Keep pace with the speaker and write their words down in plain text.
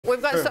We've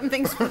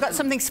got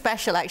something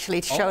special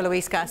actually to show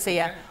Luis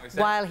Garcia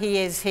while he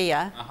is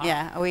here.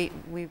 Yeah,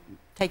 we've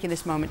taken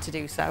this moment to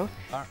do so.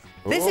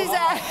 This is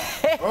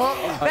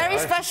a very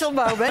special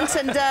moment,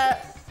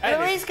 and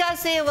Luis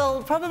Garcia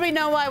will probably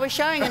know why we're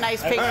showing a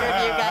nice picture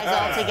of you guys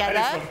all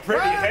together.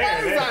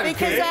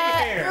 Because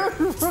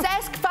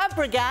Cesc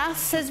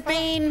Fabregas has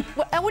been,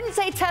 I wouldn't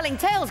say telling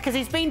tales because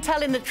he's been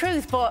telling the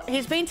truth, but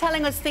he's been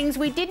telling us things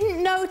we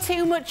didn't know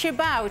too much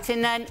about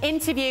in an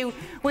interview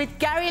with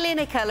Gary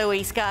Lineker,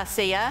 Luis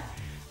Garcia.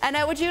 And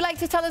would you like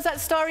to tell us that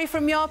story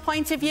from your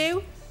point of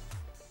view?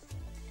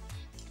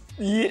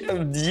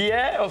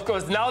 Yeah, of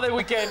course. Now that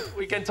we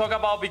can talk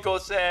about,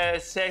 because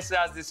Cesc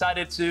has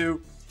decided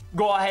to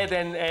go ahead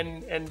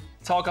and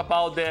talk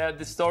about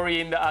the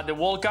story at the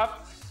World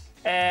Cup.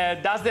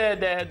 That's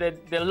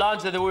the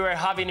lunch that we were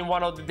having in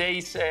one of the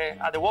days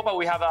at the World Cup.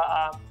 We have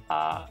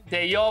a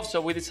day off,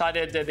 so we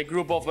decided that the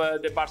group of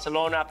the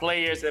Barcelona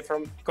players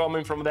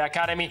coming from the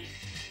academy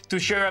to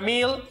share a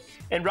meal.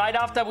 And right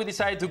after, we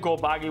decided to go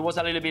back. It was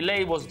a little bit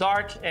late, it was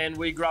dark, and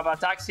we grabbed a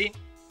taxi.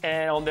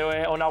 And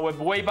on our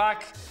way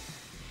back,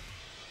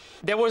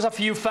 there was a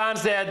few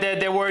fans that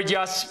they were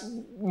just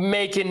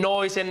making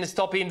noise and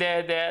stopping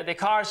the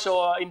car.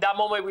 So in that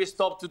moment, we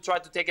stopped to try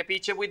to take a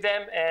picture with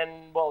them.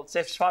 And, well,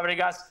 Cesc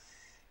Fabregas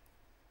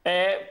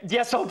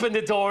just opened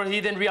the door. He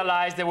didn't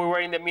realize that we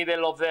were in the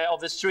middle of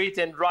the street.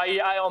 And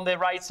right on the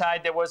right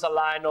side, there was a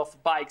line of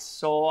bikes.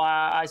 So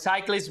a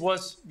cyclist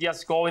was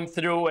just going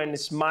through and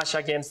smashed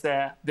against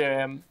the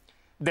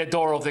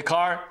door of the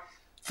car,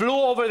 flew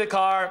over the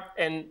car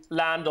and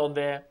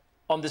landed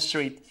on the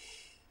street.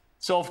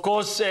 So, of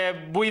course,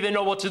 we didn't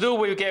know what to do.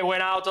 We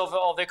went out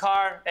of the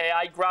car.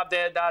 I grabbed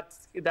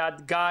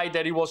that guy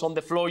that he was on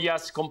the floor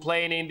just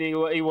complaining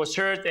that he was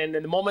hurt. And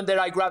the moment that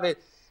I grabbed it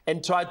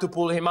and tried to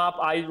pull him up,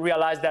 I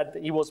realized that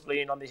he was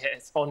bleeding on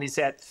his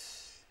head.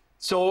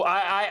 So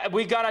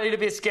we got a little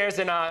bit scared,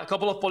 and a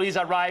couple of police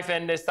arrived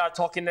and they start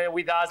talking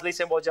with us.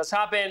 Listen, what just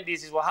happened?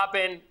 This is what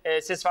happened.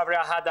 Cesc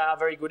Fabregas had a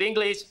very good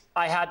English.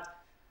 I had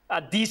a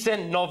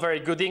decent, not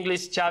very good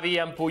English.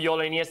 Xavi and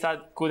Puyol and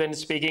Iniesta couldn't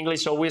speak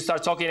English, so we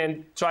start talking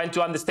and trying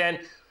to understand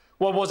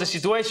what was the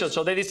situation.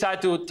 So they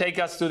decided to take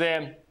us to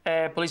the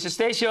police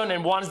station,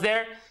 and once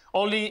there,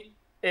 only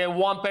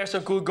one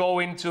person could go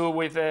into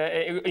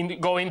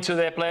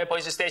the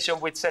police station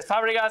with Cesc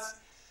Fabregas.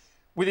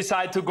 We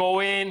decided to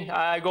go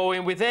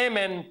in with him,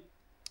 and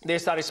they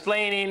started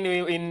explaining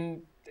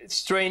in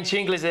strange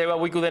English that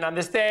we couldn't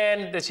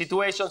understand the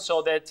situation.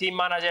 So the team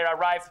manager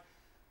arrived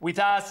with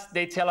us.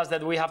 They tell us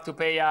that we have to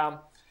pay a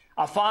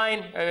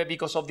fine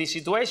because of this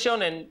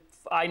situation. And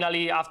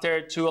finally,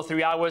 after 2 or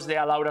 3 hours, they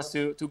allowed us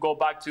to go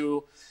back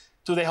to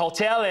the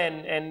hotel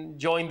and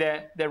join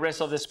the rest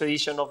of the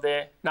expedition of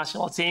the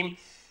national team.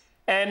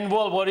 And,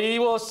 well, it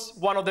was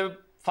one of the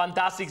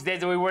fantastic days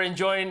that we were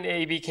enjoying.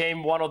 It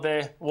became one of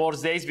the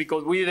worst days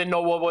because we didn't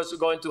know what was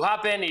going to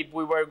happen, if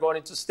we were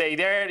going to stay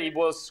there. It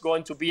was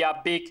going to be a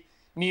big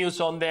news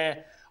on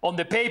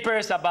the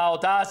papers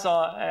about us,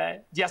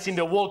 just in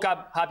the World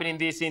Cup, happening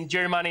this in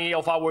Germany,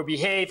 of our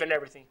behavior and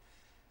everything.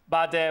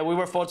 But we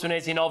were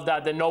fortunate enough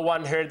that no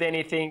one heard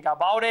anything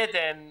about it.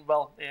 And,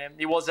 well,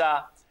 it was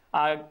a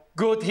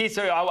good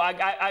history,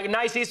 a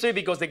nice history,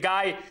 because the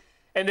guy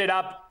ended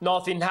up,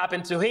 nothing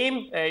happened to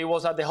him. He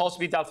was at the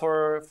hospital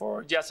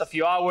for just a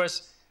few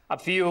hours, a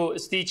few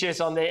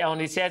stitches on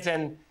his head,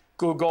 and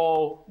could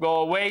go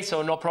away,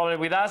 so no problem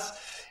with us.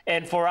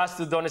 And for us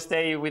to don't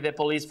stay with the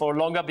police for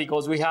longer,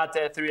 because we had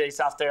 3 days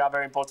after a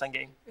very important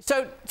game.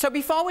 So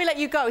before we let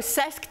you go,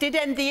 Cesc did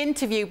end the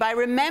interview by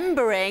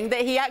remembering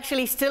that he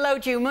actually still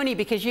owed you money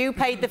because you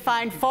paid the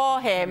fine for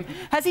him.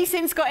 Has he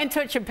since got in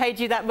touch and paid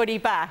you that money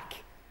back?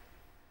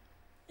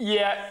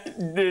 Yeah,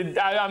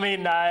 I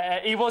mean,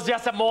 it was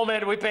just a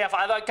moment. We paid.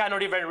 I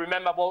cannot even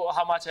remember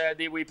how much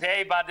did we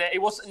pay, but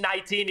it was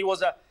 19.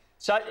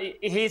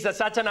 He's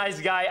such a nice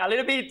guy. A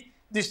little bit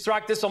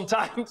distracted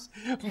sometimes,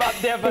 but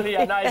definitely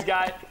a nice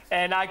guy.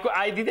 And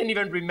I didn't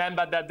even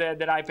remember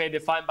that I paid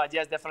the fine, but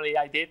yes, definitely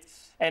I did.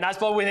 And I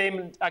spoke with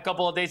him a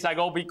couple of days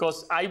ago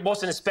because I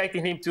wasn't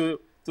expecting him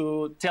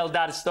to tell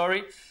that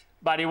story.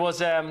 But it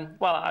was,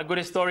 well, a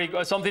good story,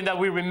 something that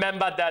we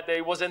remember, that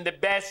it wasn't the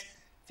best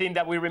thing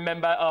that we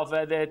remember of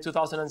the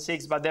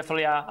 2006, but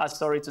definitely a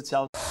story to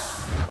tell.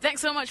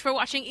 Thanks so much for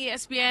watching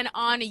ESPN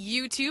on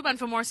YouTube, and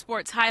for more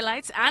sports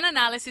highlights and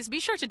analysis, be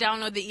sure to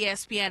download the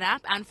ESPN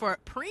app, and for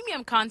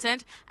premium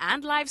content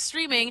and live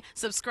streaming,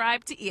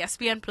 subscribe to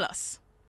ESPN Plus.